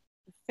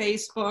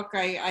Facebook.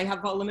 I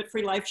have a Limit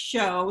Free Life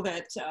show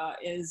that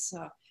is,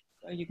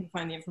 you can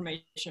find the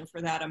information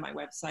for that on my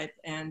website.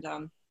 And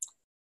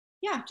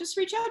yeah, just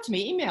reach out to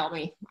me, email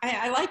me.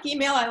 I like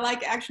email. I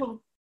like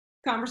actual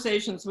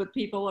conversations with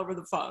people over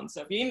the phone.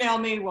 So if you email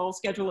me, we'll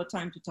schedule a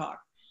time to talk.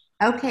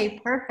 Okay,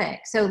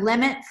 perfect. So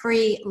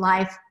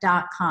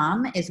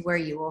limitfreelife.com is where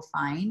you will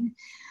find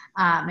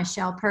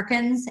Michelle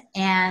Perkins.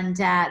 And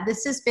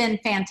this has been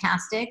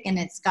fantastic. And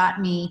it's got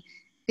me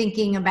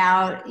thinking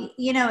about,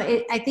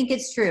 I think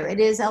it's true. It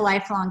is a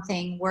lifelong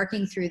thing,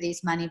 working through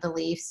these money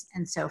beliefs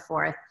and so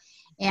forth.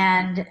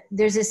 And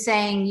there's a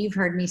saying you've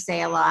heard me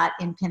say a lot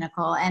in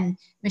Pinnacle, and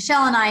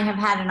Michelle and I have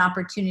had an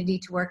opportunity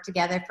to work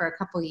together for a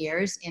couple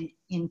years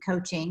in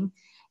coaching.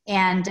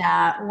 And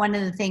one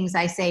of the things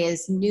I say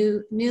is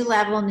new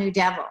level, new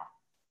devil.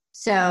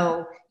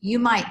 So you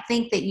might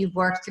think that you've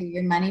worked through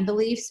your money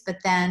beliefs,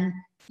 but then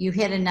you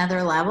hit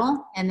another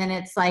level, and then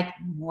it's like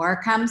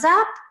more comes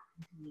up,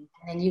 and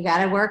then you got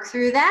to work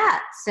through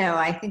that. So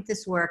I think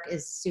this work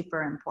is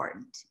super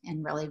important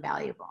and really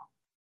valuable.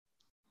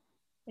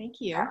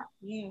 Thank you.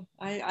 Yeah,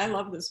 I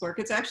love this work.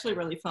 It's actually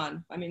really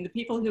fun. I mean, the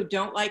people who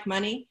don't like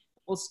money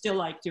will still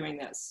like doing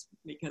this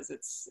because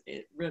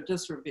it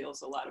just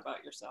reveals a lot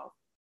about yourself.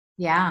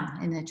 Yeah,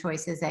 and the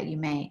choices that you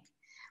make.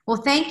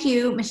 Well, thank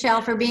you,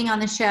 Michelle, for being on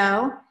the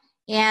show,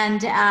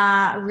 and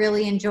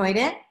really enjoyed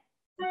it.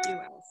 Thank you,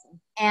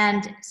 Allison.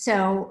 And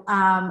so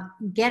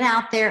get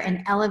out there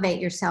and elevate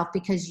yourself,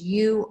 because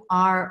you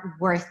are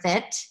worth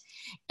it.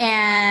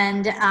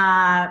 And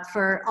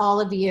for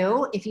all of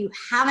you, if you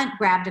haven't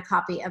grabbed a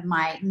copy of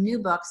my new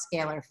book,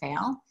 Scale or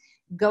Fail,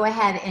 go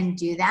ahead and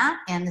do that.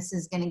 And this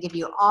is going to give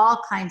you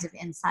all kinds of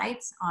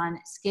insights on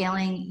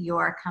scaling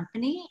your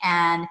company.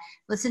 And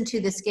listen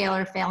to the Scale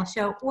or Fail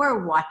show,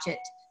 or watch it,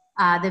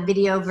 the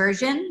video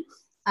version,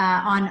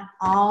 on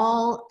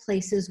all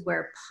places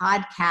where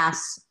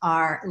podcasts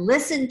are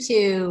listened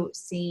to,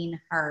 seen,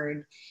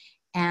 heard.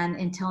 And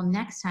until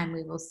next time,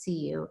 we will see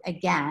you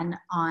again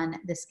on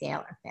the Scale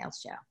or Fail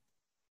show.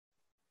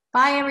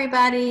 Bye,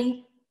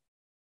 everybody.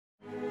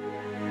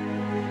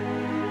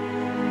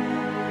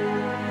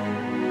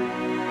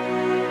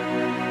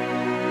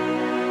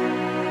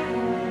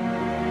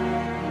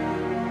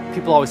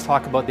 People always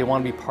talk about they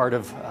want to be part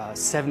of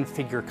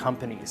 7-figure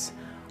companies.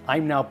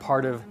 I'm now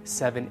part of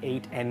 7,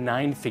 8, and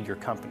 9-figure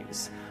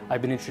companies.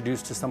 I've been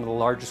introduced to some of the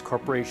largest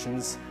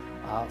corporations,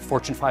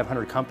 Fortune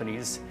 500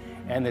 companies,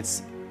 and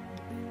it's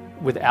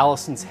with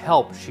Allison's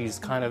help, she's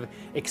kind of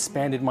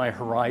expanded my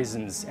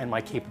horizons and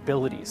my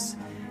capabilities.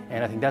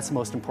 And I think that's the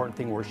most important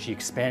thing, where she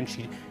expands,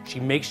 she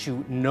makes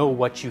you know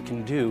what you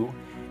can do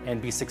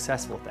and be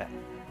successful at that.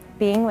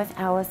 Being with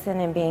Allison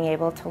and being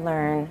able to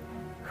learn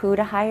who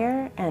to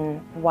hire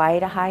and why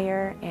to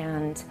hire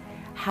and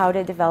how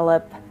to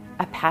develop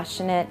a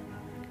passionate,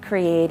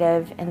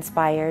 creative,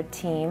 inspired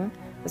team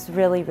was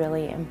really,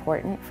 really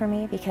important for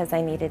me, because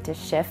I needed to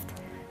shift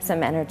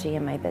some energy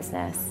in my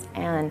business.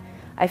 And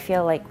I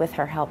feel like with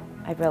her help,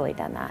 I've really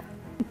done that.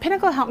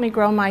 Pinnacle helped me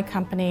grow my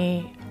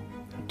company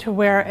to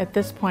where at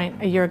this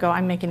point, a year ago,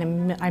 I made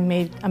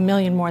 $1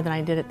 million more than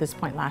I did at this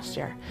point last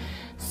year.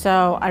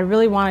 So I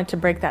really wanted to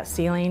break that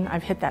ceiling.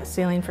 I've hit that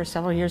ceiling for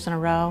several years in a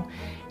row,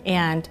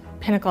 and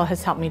Pinnacle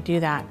has helped me do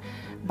that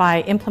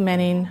by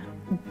implementing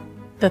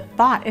the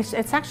thought. It's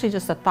actually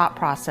just a thought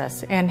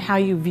process, and how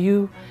you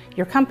view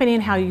your company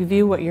and how you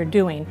view what you're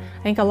doing.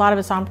 I think a lot of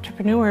us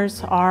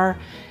entrepreneurs are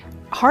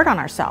hard on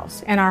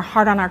ourselves and are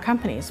hard on our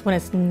companies, when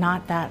it's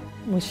not that,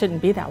 we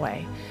shouldn't be that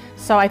way.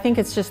 So I think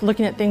it's just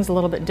looking at things a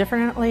little bit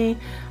differently,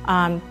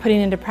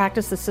 putting into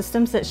practice the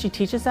systems that she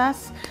teaches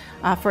us.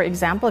 For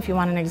example, if you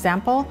want an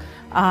example,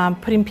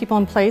 putting people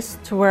in place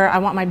to where I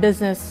want my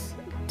business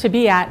to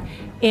be at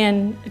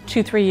in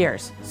 2-3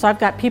 years. So I've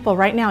got people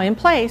right now in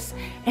place,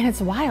 and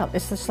it's wild.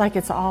 It's just like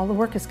all the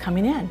work is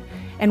coming in,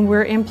 and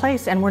we're in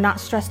place, and we're not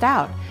stressed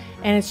out.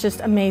 And it's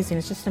just amazing.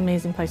 It's just an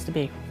amazing place to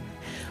be.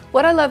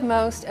 What I love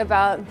most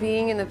about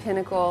being in the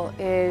Pinnacle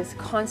is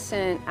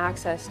constant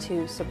access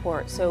to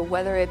support. So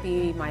whether it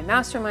be my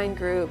mastermind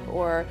group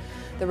or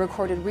the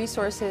recorded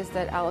resources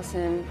that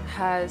Allison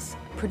has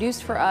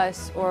produced for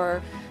us,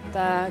 or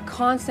the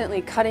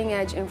constantly cutting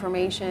edge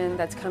information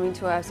that's coming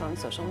to us on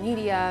social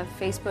media,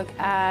 Facebook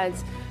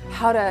ads,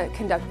 how to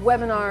conduct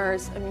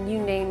webinars, I mean, you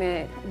name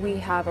it, we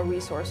have a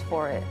resource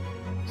for it.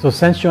 So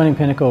since joining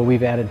Pinnacle,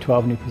 we've added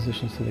 12 new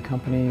positions to the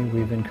company.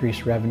 We've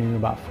increased revenue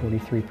about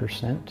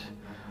 43%.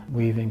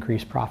 We've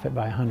increased profit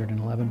by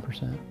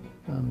 111%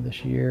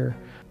 this year.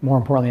 More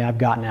importantly, I've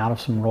gotten out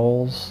of some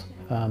roles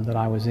that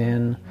I was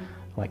in,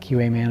 like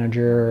QA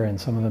manager, and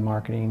some of the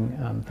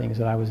marketing things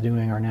that I was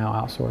doing are now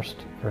outsourced,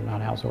 or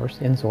not outsourced,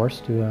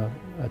 insourced to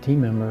a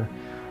team member.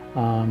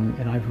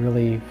 and I've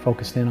really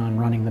focused in on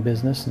running the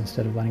business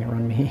instead of letting it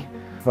run me.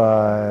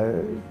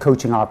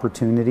 Coaching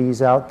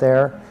opportunities out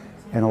there,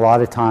 and a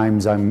lot of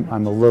times I'm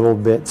a little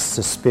bit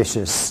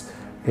suspicious.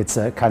 It's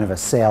a kind of a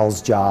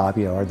sales job.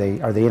 You know, are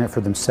they in it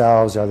for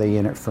themselves? Are they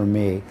in it for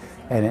me?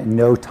 And at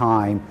no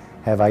time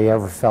have I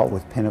ever felt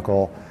with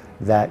Pinnacle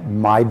that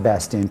my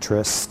best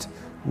interest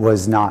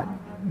was not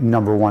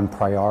number one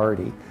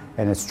priority.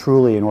 And it's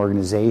truly an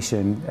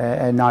organization,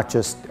 and not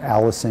just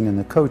Allison and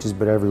the coaches,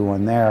 but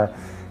everyone there.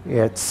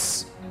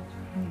 It's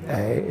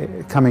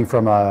coming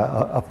from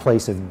a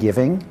place of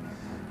giving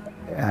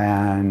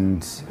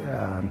and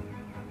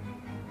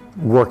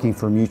working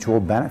for mutual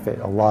benefit,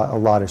 a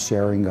lot of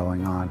sharing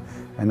going on,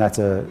 and that's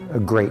a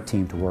great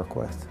team to work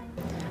with.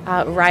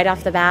 Right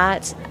off the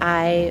bat,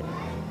 I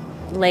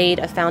laid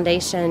a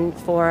foundation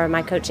for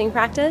my coaching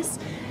practice,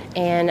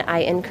 and I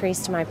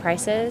increased my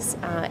prices,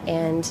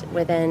 and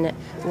within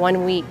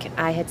 1 week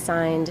I had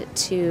signed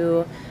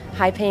 2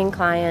 high-paying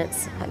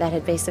clients that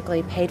had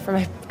basically paid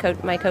for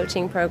my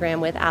coaching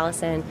program with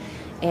Allison,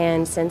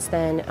 and since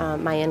then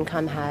my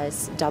income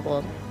has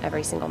doubled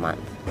every single month.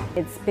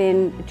 It's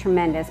been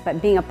tremendous,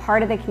 but being a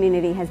part of the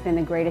community has been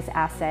the greatest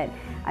asset.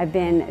 I've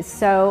been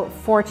so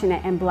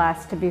fortunate and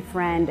blessed to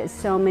befriend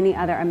so many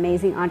other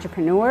amazing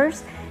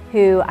entrepreneurs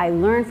who I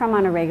learn from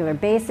on a regular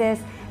basis,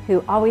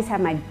 who always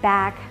have my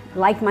back,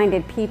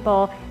 like-minded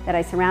people that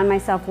I surround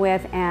myself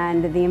with,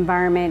 and the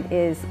environment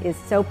is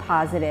so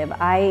positive.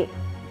 I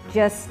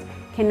just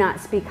cannot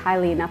speak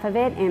highly enough of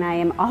it, and I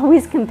am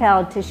always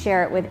compelled to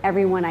share it with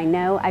everyone I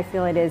know. I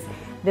feel it is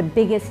the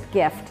biggest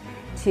gift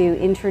to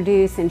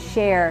introduce and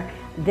share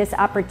this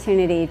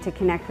opportunity to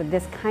connect with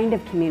this kind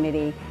of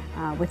community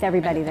with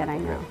everybody that I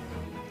know.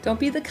 Don't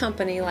be the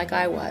company like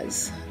I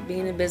was,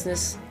 being in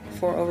business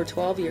for over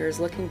 12 years,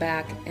 looking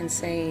back and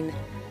saying,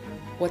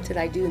 what did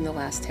I do in the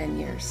last 10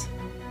 years?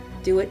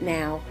 Do it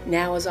now.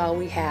 Now is all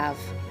we have.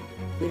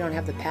 We don't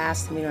have the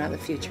past and we don't have the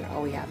future.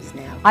 All we have is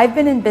now. I've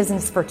been in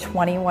business for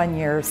 21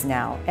 years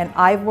now, and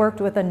I've worked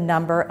with a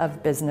number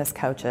of business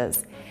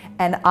coaches.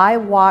 And I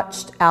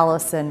watched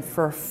Allison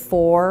for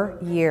 4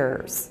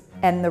 years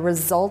and the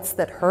results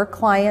that her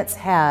clients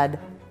had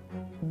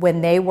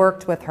when they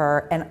worked with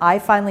her. And I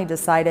finally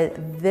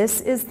decided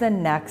this is the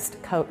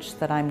next coach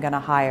that I'm going to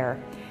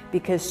hire,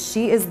 because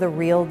she is the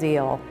real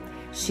deal.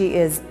 She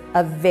is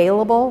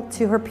available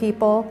to her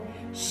people.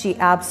 She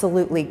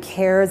absolutely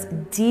cares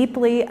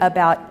deeply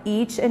about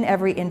each and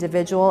every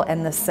individual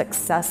and the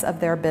success of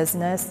their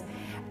business.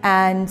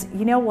 And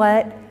you know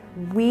what?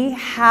 We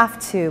have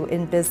to,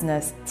 in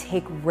business,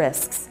 take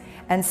risks.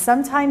 And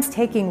sometimes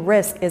taking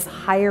risk is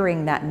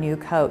hiring that new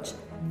coach.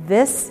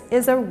 This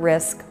is a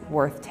risk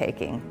worth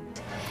taking.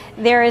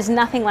 There is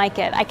nothing like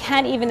it. I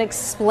can't even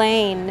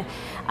explain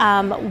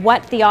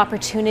what the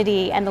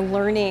opportunity and the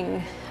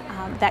learning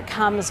that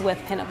comes with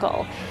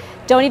Pinnacle.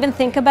 Don't even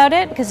think about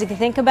it, because if you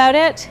think about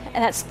it,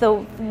 that's the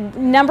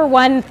number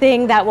one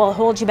thing that will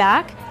hold you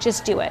back.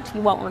 Just do it.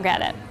 You won't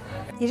regret it.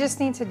 You just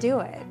need to do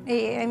it.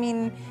 I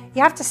mean,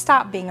 you have to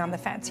stop being on the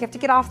fence. You have to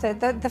get off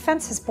the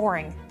fence is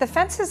boring. The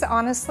fence is,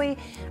 honestly,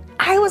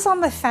 I was on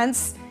the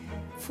fence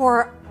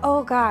for,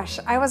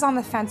 I was on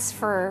the fence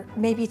for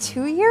maybe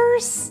 2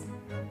 years.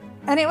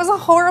 And it was a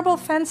horrible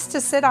fence to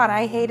sit on.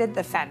 I hated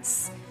the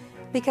fence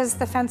because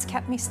the fence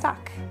kept me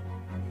stuck.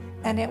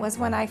 And it was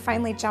when I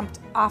finally jumped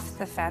off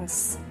the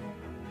fence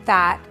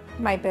that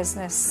my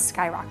business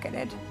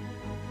skyrocketed.